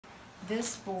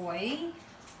This boy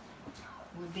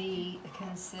would be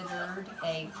considered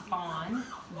a fawn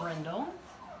brindle.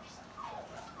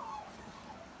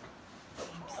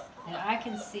 And I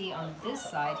can see on this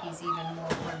side he's even more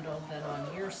brindle than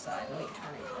on your side. Let me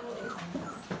turn it around.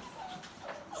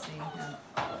 See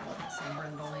some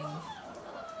brindling,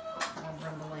 more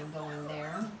brindling going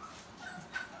there.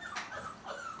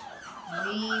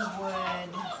 We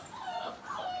would,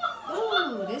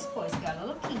 ooh, this boy's got a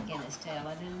little kink in his tail.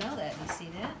 I didn't know that. You see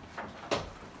that?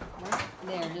 Right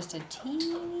there, just a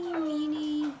teeny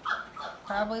weeny.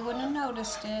 Probably wouldn't have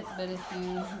noticed it, but if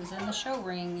you was in the show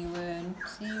ring, you would.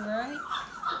 See, right?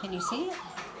 Can you see it?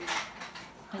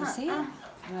 Can you see it?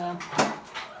 Well,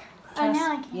 oh,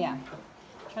 now I can. Yeah.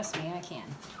 Trust me, I can.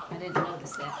 I didn't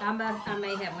notice that. I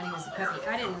may have when he was a puppy.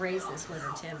 I didn't raise this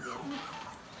litter, Tim did.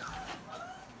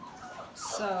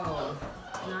 So,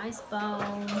 nice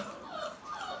bone.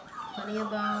 Plenty of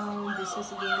bone. This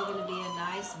is again going to be a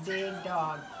nice big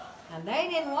dog. And they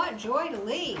didn't want Joy to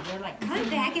leave. They're like, come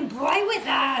back and play with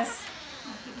us.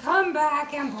 Come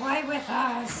back and play with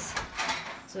us.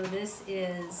 So this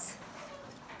is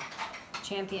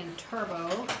Champion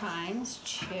Turbo times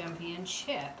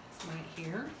Championship right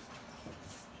here.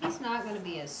 He's not going to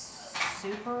be a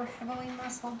super heavily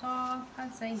muscled dog.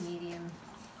 I'd say medium.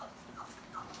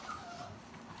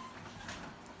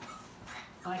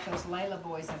 Like those Layla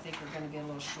boys, I think are going to be a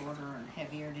little shorter and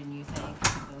heavier than you think.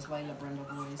 Those Layla brindle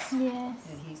boys. Yes.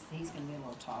 And he's going to be a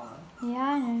little taller. Yeah,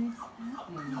 I noticed that.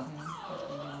 He's going to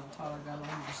be a little taller, got a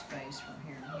little more space from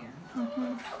here to here.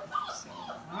 So,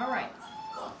 all right.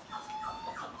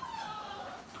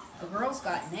 The girls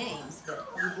got names, but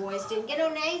you boys didn't get no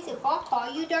names. If I'll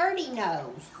call you Dirty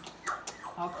Nose.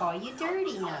 I'll call you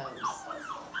Dirty Nose.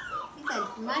 Because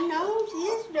my nose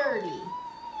is dirty.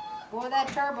 Boy, that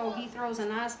Turbo, he throws a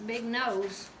nice big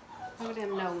nose. Look at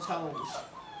them nose holes.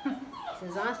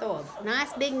 Says, I throw a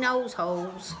nice big nose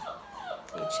holes.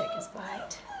 Let's check his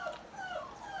bite.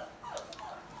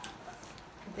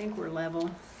 I think we're level.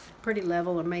 Pretty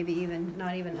level, or maybe even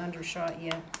not even undershot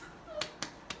yet.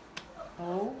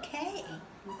 Okay.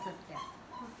 We'll put that.